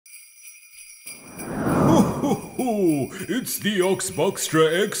It's the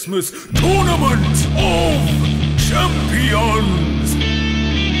Xtra Xmas Tournament of Champions!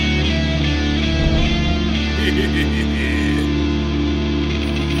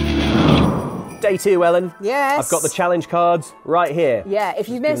 Day 2, Ellen. Yes. I've got the challenge cards right here. Yeah, if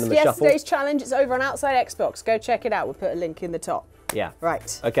you missed yesterday's challenge, it's over on Outside Xbox. Go check it out. We'll put a link in the top. Yeah.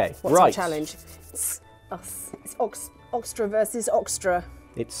 Right. Okay, What's our challenge? It's us. It's Xtra versus Xtra.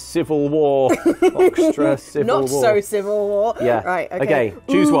 It's Civil War. Xtra Civil War. Not so Civil War. Yeah. Right, okay.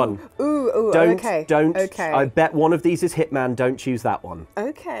 Choose one. Okay. Don't. Okay. I bet one of these is Hitman. Don't choose that one.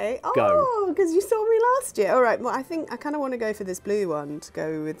 Okay. Go. Oh, because you saw me last year. All right. Well, I think I kind of want to go for this blue one to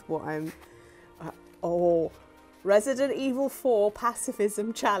go with what I'm... Resident Evil 4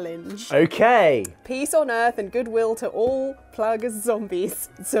 Pacifism Challenge. Okay. Peace on Earth and goodwill to all Plague's zombies.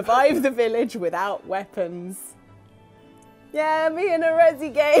 Survive the village without weapons. Yeah, me in a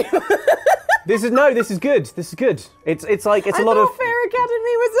Resi game. This is good. This is good. It's like a lot of. Fair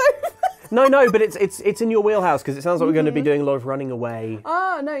Academy was over. No, but it's in your wheelhouse because it sounds like we're going to be doing a lot of running away.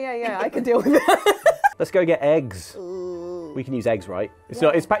 Oh no, yeah, I can deal with that. Let's go get eggs. Ooh. We can use eggs, right?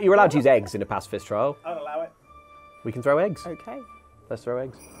 You're allowed to use eggs in a pacifist trial. I'll allow it. We can throw eggs. Okay. Let's throw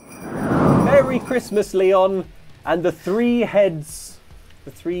eggs. Merry Christmas, Leon, and the 3 heads,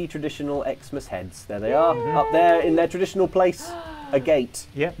 the 3 traditional Xmas heads. There they are, up there in their traditional place, a gate.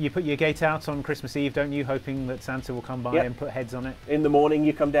 Yep, you put your gate out on Christmas Eve, don't you, hoping that Santa will come by and put heads on it. In the morning,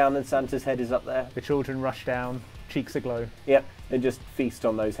 you come down and Santa's head is up there. The children rush down, cheeks aglow. Yep, and just feast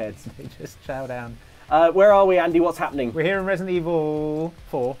on those heads. They just chow down. Where are we, Andy? What's happening? We're here in Resident Evil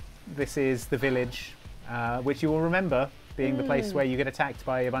 4. This is the village, which you will remember being the place where you get attacked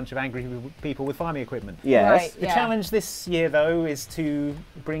by a bunch of angry people with farming equipment. Yes. Right, The challenge this year, though, is to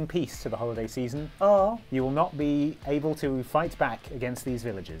bring peace to the holiday season. Oh. You will not be able to fight back against these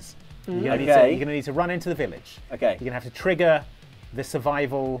villagers. You're going to need to run into the village. Okay. You're going to have to trigger the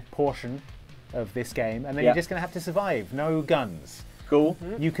survival portion of this game, and then you're just going to have to survive. No guns. Cool.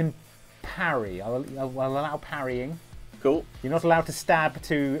 You can parry. I'll allow parrying. Cool. You're not allowed to stab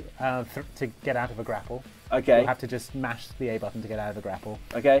to get out of a grapple. Okay. You'll have to just mash the A button to get out of a grapple.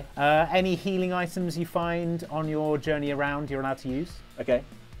 Okay. Any healing items you find on your journey around, you're allowed to use. Okay.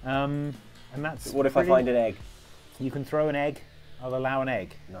 And that's. What if I find an egg? You can throw an egg. I'll allow an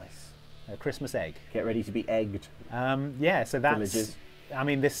egg. Nice. A Christmas egg. Get ready to be egged. Yeah, so that's. Villages. I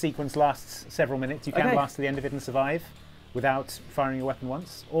mean, this sequence lasts several minutes. You can last to the end of it and survive without firing your weapon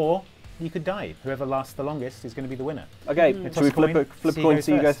once, or you could die. Whoever lasts the longest is going to be the winner. Okay, should we flip a coin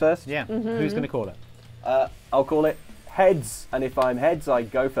so you go first? Yeah. Who's going to call it? I'll call it heads, and if I'm heads, I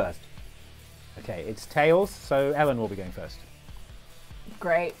go first. Okay, it's tails, so Ellen will be going first.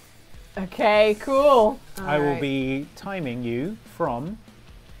 Great. Okay, cool. I will be timing you from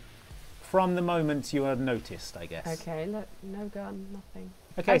the moment you are noticed, I guess. Okay, look, no gun, nothing.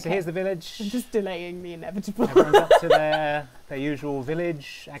 Okay, so here's the village. I'm just delaying the inevitable. Everyone's up to their usual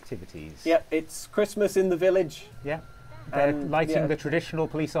village activities. Yep, it's Christmas in the village. Yeah. They're And, lighting the traditional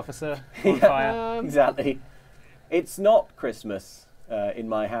police officer on fire. Exactly. It's not Christmas in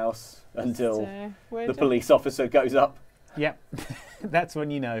my house until the police officer goes up. Yep. That's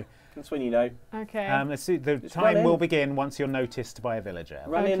when you know. That's when you know. Okay. Let's see. The time will begin once you're noticed by a villager.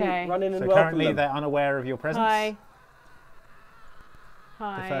 Run in and So welcome currently them. they're unaware of your presence. Hi.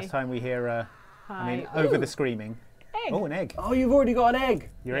 The first time we hear, I mean, over the screaming. Egg. Oh, an egg. Oh, you've already got an egg.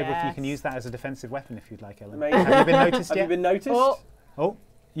 You're able to, you can use that as a defensive weapon if you'd like, Ellen. Amazing. Have you been noticed Have yet? you been noticed? Oh,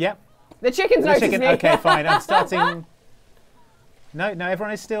 yep. The chicken's The noticed chicken. me. Okay, fine. I'm starting. No,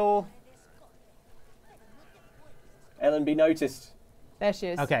 everyone is still. Ellen, be noticed. There she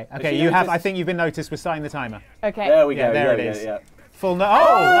is. Okay. she You have. noticed? I think you've been noticed. We're starting the timer. Okay. There we Yeah, go. there yeah, it is. Yeah. Full no. Oh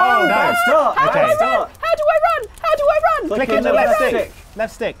no! Bad start. How do Okay. I run? How do I run? How do I run? Click Click in the the left left stick. stick.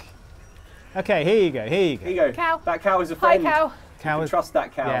 Left stick. Okay, here you go. Here you go. Cow. That cow is a Hi, friend. cow. Cow You can is, trust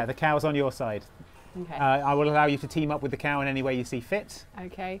that cow. yeah, the cow's on your side. Okay. I will allow you to team up with the cow in any way you see fit.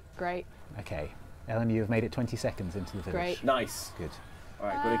 Okay, great. Okay, Ellen, you have made it 20 seconds into the village. Great. Nice. Good. All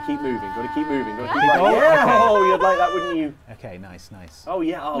right, got to keep moving. Got to keep moving. Got to keep Keep running. going? Yeah. Okay. Oh, you'd like that, wouldn't you? Okay, nice. Oh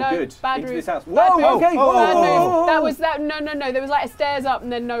yeah. Oh, No, good. bad Into route. this house. Bad Whoa. move. Okay. Bad whoa. move. That was that. No. There was like a stairs up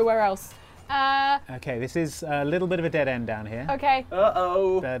and then nowhere else. Okay, this is a little bit of a dead end down here. Okay.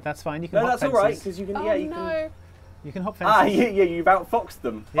 Uh-oh. That's fine. You can No, hop that's all fences. right because you can. Oh Yeah, you no. can. You can hop fences. Ah, yeah. You've outfoxed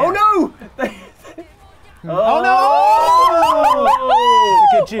them. Yeah. Oh no! Oh no! Oh,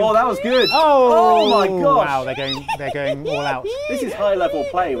 It's a good juke. Oh, that was good. Oh, my gosh. Wow, they're going all out. This is high level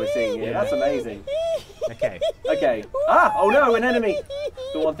play we're seeing here. That's amazing. Okay. Okay. Ah! Oh no! An enemy.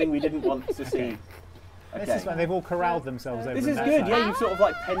 The one thing we didn't want to see. This is fun. They've all corralled themselves over. This on is that good. side. Yeah, you've sort of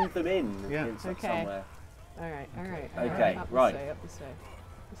like penned them in Yeah. Okay. somewhere. Alright, alright. Okay, Up right. This way, up this way.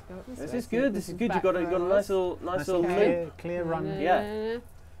 Let's go up this way. This is See good. what This is good. You've back got a row nice is. little loop. Clear, clear run.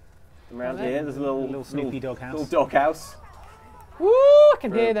 Around here, there's a little Snoopy dog house. Little dog house. Woo! I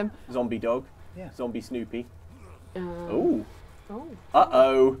can hear them. Zombie dog. Yeah. Zombie Snoopy. Oh.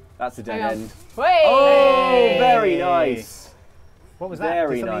 Uh-oh. That's a dead Hang on. end. Wait! Oh, very nice. What was that?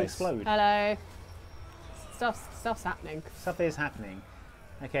 Very Did something nice. explode? Hello. Stuff's happening. Stuff is happening.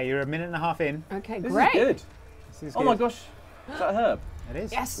 Okay, you're a minute and a half in. Okay, This great. is good. This is Oh my good. gosh. Is that a herb? It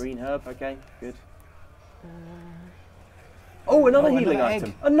is. Yes. Green herb. Okay, good. Oh, another healing another item.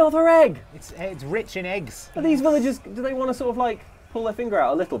 egg. Another egg. It's rich in eggs. Are these villagers, do they want to sort of like pull their finger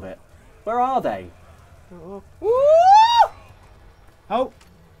out a little bit? Where are they? Woo! Oh,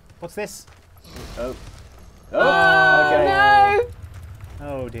 what's this? Oh. Oh okay. no!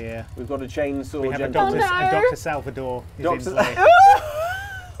 Oh dear. We've got a chainsaw. We have a gentleman. Dr. Salvador is Dr. in play.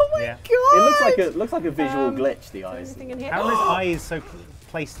 Oh my Yeah. god! It looks like a visual glitch. The eyes. Anything in here? How are his eyes so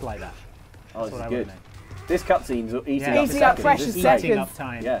placed like that? Oh, That's this what is I good. want to know. This cutscene's eating Yeah. up. Eating the up seconds, precious isn't it? seconds. Eating up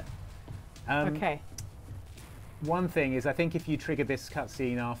time. Yeah. Okay. One thing is, I think if you trigger this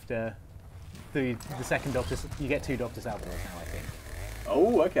cutscene after the second Doctor, you get 2 Dr. Salvadors now, I think.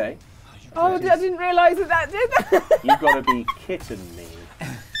 Oh, okay. Oh, I didn't realise that did that. You've got to be kidding me.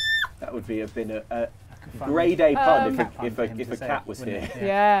 That would have been a grade A pun if a cat was here.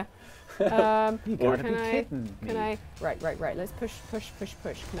 Yeah. You gotta can be I? kidding me. Can I? Right. Let's push. Can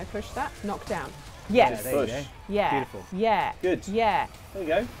I push that? Knock down. Yes. There you Push. go. Yeah. Beautiful. Yeah. Good. Yeah. There you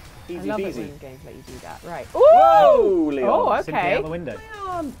go. I Easy love it when peasy. games let you do that. Right. Whoa, Leon. Oh, Simply okay. out the window.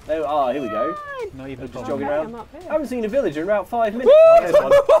 Oh, here we go. Not even a Just problem. jogging Okay, around. I'm up here. I haven't seen a villager in about 5 minutes. There's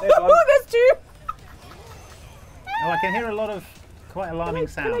one. There's one. There's 2. Oh, I can hear a lot of quite alarming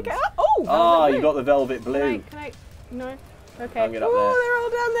Can I sounds. get up? Oh. Ah, velvet you blue. got the velvet blue. Can I? No. Okay. Can't get up Ooh, there. they're all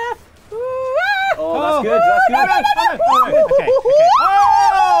down there. Ooh, ah! Oh, that's good. That's good. Oh, okay.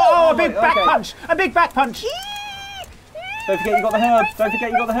 Oh, a big back okay. punch! A big back punch! Don't forget you got the herb. Don't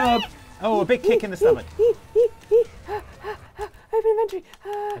forget you got the herb. Oh, a big kick in the stomach. Open inventory.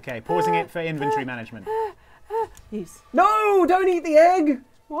 Okay, pausing it for inventory management. Use. No, don't eat the egg.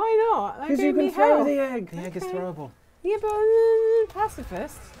 Why not? That Because you gave me can throw health. the egg. The egg is throwable. Yeah, but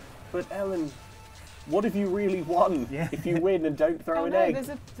pacifist. But Ellen, what have you really won Yeah. if you win and don't throw Oh an no, egg? there's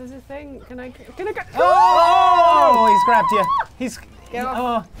a thing. Can I go? Oh, he's grabbed you. He's. Get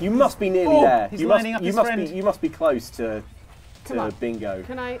off. Oh, You must be nearly Oh, there. he's You must. lining up You his must friend. be. You must be close to Come on. bingo.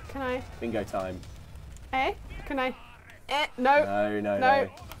 Can I? Bingo time. Can I? No. No.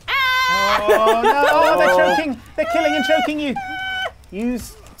 oh no! Oh, they're choking. They're killing and choking you.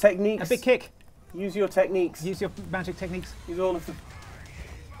 Use techniques. A big kick. Use your techniques. Use your magic techniques. Use all of them.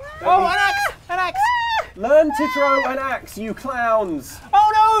 Oh, an axe! An axe! Learn to throw an axe, you clowns. Oh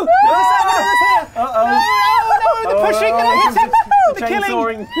no! There's a Salvador here. Uh-oh. Oh no! The pushing and the The killing.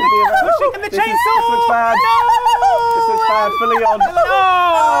 chainsawing could be around. Pushing and the This chainsaw. looks bad. No! This looks bad for Leon.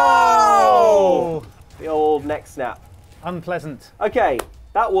 No! The old neck snap. Unpleasant. Okay,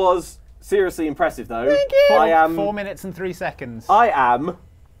 that was seriously impressive though. Thank you. I am 4 minutes and 3 seconds. I am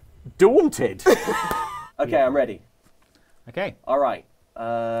daunted. Okay, I'm ready. Okay. All right.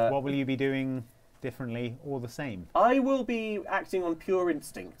 What will you be doing differently or the same? I will be acting on pure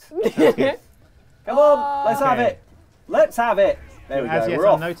instinct. Come on, let's have Okay. it. Let's have it. There we As go. yet We're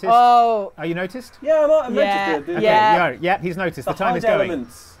off. unnoticed. Oh. Are you noticed? Yeah, I'm Yeah. registered. Okay, Yeah. yeah, he's noticed. The time HUD is going.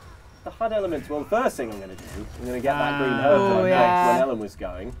 elements. The HUD elements. Well, the first thing I'm going to do, I'm going to get that green Ah. herb Oh, that I yeah. got when Ellen was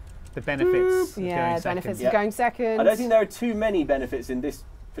going. The benefits. of Yeah, going the benefits second. of going second. I don't think there are too many benefits in this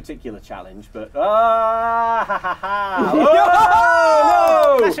particular challenge, but ha ha ha!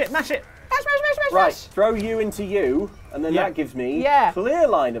 Oh, no! Mash it, mash it. Right, throw you into you, and then Yeah. that gives me Yeah. clear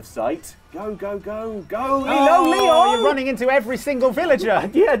line of sight. Go, go, go, go! Oh, No, Leon! you're running into every single villager.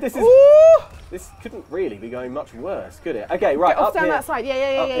 Yeah, this couldn't really be going much worse, could it? Okay, right, Off up down here. that side. Yeah.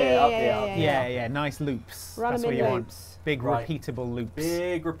 Up here. Yeah, nice loops. Run That's them what in you loops. want. Big Right. repeatable loops.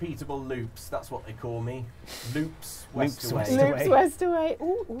 Big repeatable loops. That's what they call me. Loops west Loops away. west Loops away. west away.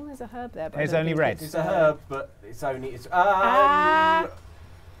 Ooh, there's a herb there. But I There's don't only think red. It's a herb, but it's only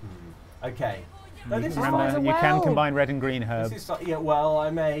okay. No, this is Remember- fine. Remember, you well. can combine red and green This herbs is yeah. Well, I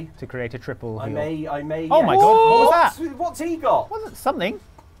may. to create a triple I heal. may. Oh yes. my God, what was that? What's he got? Wasn't something?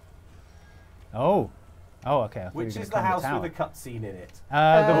 Oh. Oh, okay. I thought you were Which gonna is the climb house tower. with a cutscene in it?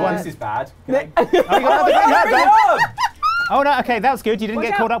 The one. This is bad. Oh, you got another green herb then? Oh no, okay, that's good. You didn't Watch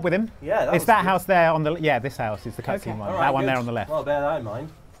get out. caught up with him. Yeah, that It's was that good. house there on the. Yeah, this house is the cutscene Okay. one. All That right, one good. there on the left. Well, bear that in mind.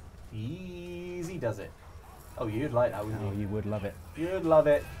 Easy does it. Oh, you'd like that, wouldn't Oh, you? you would love it. You'd love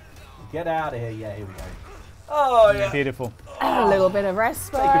it. Get out of here. Yeah, here we go. Oh, yeah. Beautiful. A little bit of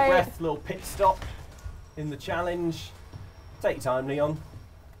respite. Take a breath, little pit stop in the challenge. Take your time, Leon.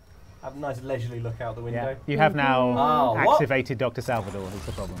 Have a nice leisurely look out the window. Yeah. You have now Oh, what? activated Dr. Salvador. Is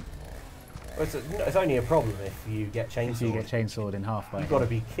the problem? Well, it's only a problem if you get chainsawed. If you get chainsawed in half by You've him. got to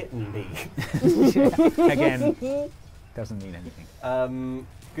be kidding me. Again, doesn't mean anything.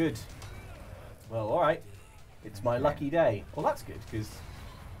 Good. Well, all right. It's my lucky day. Well, that's good because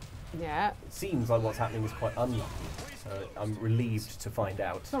Yeah. it seems like what's happening is quite unlucky. So I'm relieved to find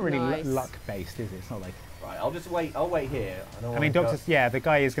out. It's not really Nice. luck-based, is it? It's not like... Right, I'll just wait. I'll wait here. I mean, the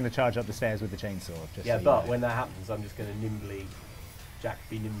guy is going to charge up the stairs with the chainsaw. Just Yeah, so but you know. when that happens, I'm just going to nimbly, Jack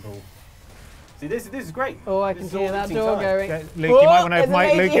be nimble. See, this is great. Oh, I This can is hear all that fitting door time. going. Luke, you might want to... there's a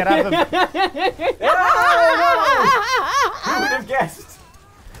Luke, lady. get out of the... Who would have guessed?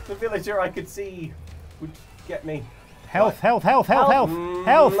 The villager I could see would get me. Health, health, health, health, health, Mm,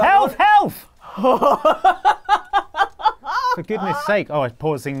 health, love health, health! For goodness sake. Oh,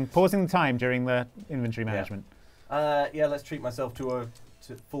 pausing the time during the inventory management. Yeah, let's treat myself to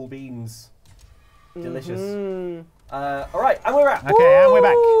full beans. Delicious. All right, and we're out. Okay, and we're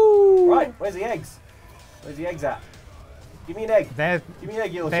back. Right, where's the eggs? Where's the eggs at? Give me an egg. Give me an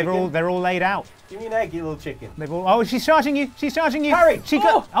egg, you little chicken. They're all laid out. Give me an egg, you little chicken. Oh, she's charging you. She's charging you. Parry. She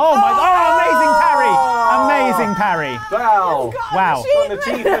got. Oh my! Oh, amazing parry! Amazing parry! Wow. Wow! Got an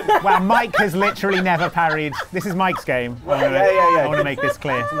achievement. Wow! Mike has literally never parried. This is Mike's game. I want to make this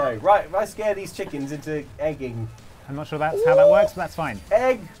clear. No, right, if I scare these chickens into egging. I'm not sure that's how that works, but that's fine.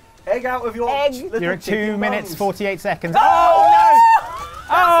 Egg out of your little You're at 2 chicken minutes buns. 48 seconds. Oh no!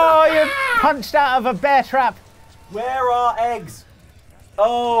 Oh, you're punched out of a bear trap. Where are eggs?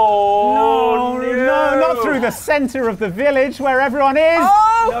 Oh No, not through the centre of the village where everyone is.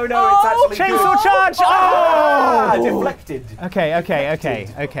 No, it's actually Chainsaw good. charge! Oh! Deflected. Okay. Right,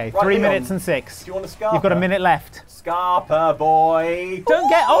 3 Leon, minutes and 6. Do you want a scarper? You've got a minute left. Scarper, boy. Don't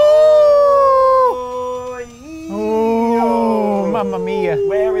get. Oh, mamma mia.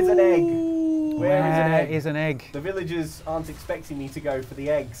 Where is an egg? Where is an egg? The villagers aren't expecting me to go for the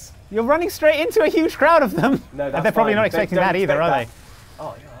eggs. You're running straight into a huge crowd of them. No, that's They're probably fine. not They expecting don't that either, expect are that.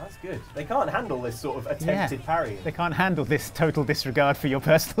 Oh, yeah, that's good. They can't handle this sort of they? attempted parrying. They can't handle this total disregard for your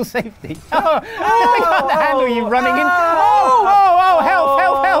personal safety. Oh, they can't handle you running in. Oh, health,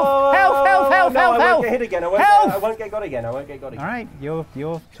 No, I won't health. get hit again. I won't get got again. All right, you're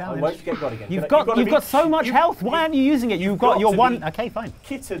I challenged. won't get got again. You've got so much health. Why aren't you using it? You've got your one. Okay, fine.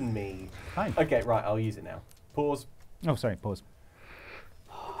 Kitten me. Fine. Okay, right. I'll use it now. Pause. Oh, sorry. Pause.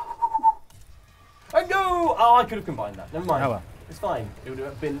 I go! Oh, I could have combined that. Never mind. Oh well. It's fine. It would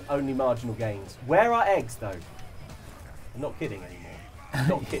have been only marginal gains. Where are eggs, though? I'm not kidding anymore. I'm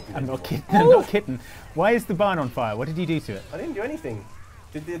not kidding. I'm not kidding. I'm not kidding. Why is the barn on fire? What did you do to it? I didn't do anything.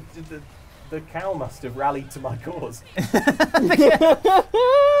 The cow must have rallied to my cause.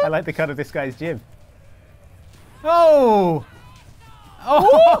 I like the cut of this guy's jib. Oh!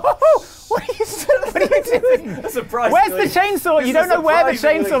 What are you doing? Surprisingly, Where's the chainsaw? You don't know where the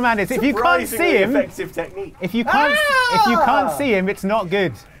chainsaw man is. If you can't see him, effective technique. if you can't see him, it's not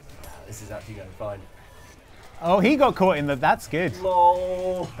good. This is actually going fine. Oh, he got caught in the. That's good.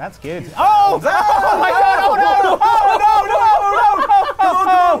 Lol. That's good. Oh! Oh my God! Oh no! Come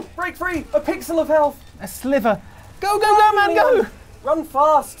on! Break free! A pixel of health! A sliver. Go, man, go! Run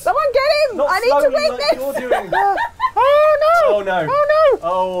fast! Someone get him! Not I need to slowly win like this! you're doing. Oh no! Oh no! Oh no!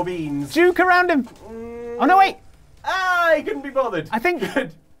 Oh, beans. Juke around him. Oh no! Wait. Ah, he couldn't be bothered. I think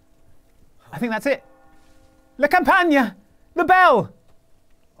Good. that's it. La Campagna. The bell.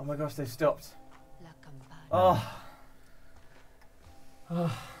 Oh my gosh, they've stopped. Oh.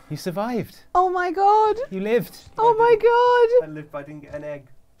 You survived. Oh my god! You lived. Oh my god! I lived, but I didn't get an egg.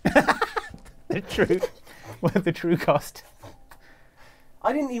 The true cost.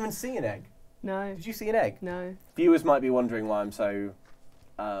 I didn't even see an egg. No. Did you see an egg? No. Viewers might be wondering why I'm so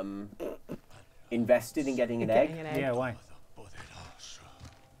invested in getting an egg. Yeah, why?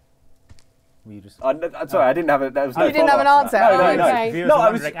 Were you just... I'm sorry, I didn't have a. There was no You didn't have an follow-up to answer? that. No, Okay. Viewers No, are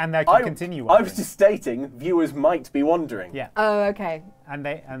I was. wondering, and they can continue I wondering. was just stating viewers might be wondering. Yeah. Oh, okay.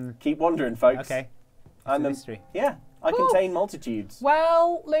 And Keep wondering, folks. okay. And a mystery. Yeah, I Cool. contain multitudes.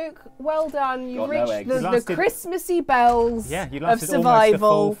 Well, Luke, well done. You've Got no reached eggs. the Lasted- Christmassy bells Yeah, you of lasted almost a survival.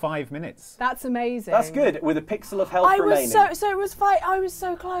 full 5 minutes. That's amazing. That's good. With a pixel of health I remaining. was so it was I was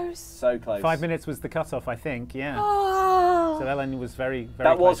so close. So close. 5 minutes was the cutoff, I think. Yeah. Oh. So Ellen was very, very.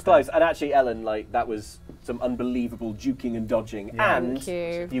 That was there. close. And actually, Ellen, like that was some unbelievable juking and dodging. Yeah. And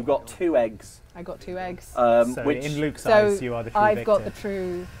Thank you. got 2 eggs. I got 2 eggs. So Which in Luke's So eyes, you are the true I've victor. got the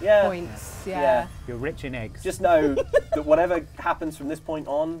true Yeah. points. Yeah. Yeah. You're rich in eggs. just know that whatever happens from this point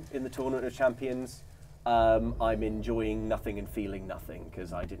on in the Tournament of Champions, I'm enjoying nothing and feeling nothing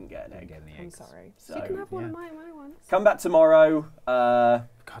because I didn't get an egg. Get any I'm eggs. sorry. So, You can have one yeah. of my ones. Come back tomorrow. God,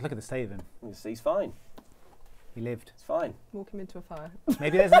 look at the state of him. He's fine. He lived. It's fine. Walk him into a fire.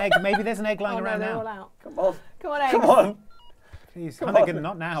 Maybe there's an egg. Maybe there's an egg lying Oh no, around they're now. all out. Come on. Come on, eggs. Come on. Please, Come Hunnigan, on.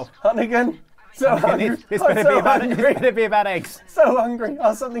 not now. Hunnigan. So Hunnigan, hungry. this I'm better so be about. This hungry. better be about eggs. So hungry.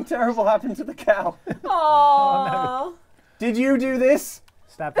 Oh, something terrible happened to the cow. Aww. Did you do this?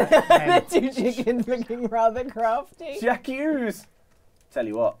 Stab that hen. The two chickens looking rather crafty. Jack Hughes. Tell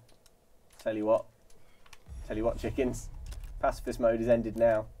you what. Tell you what. Tell you what, chickens. Pacifist mode is ended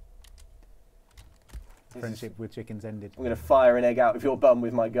now. Friendship with chickens ended. I'm going to fire an egg out of your bum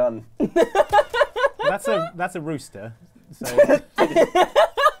with my gun. That's a rooster. So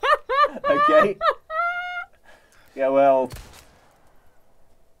Okay. Yeah, well.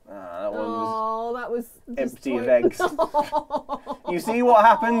 That one was Oh, that was empty of disappointing. eggs. You see what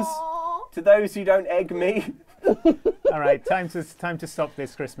happens to those who don't egg me? all right, time to stop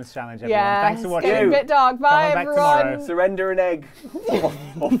this Christmas challenge, everyone. Yeah, Thanks for it's watching. getting a bit dark. Bye, on back everyone. tomorrow. Surrender an egg.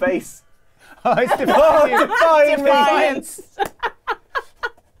 or face. Oh, it's defying. Defying me. Defiance.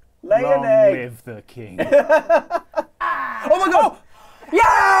 Lay Long an egg. live the king. Oh my god!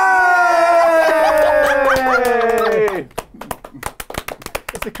 Yay!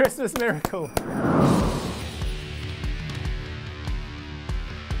 It's a Christmas miracle.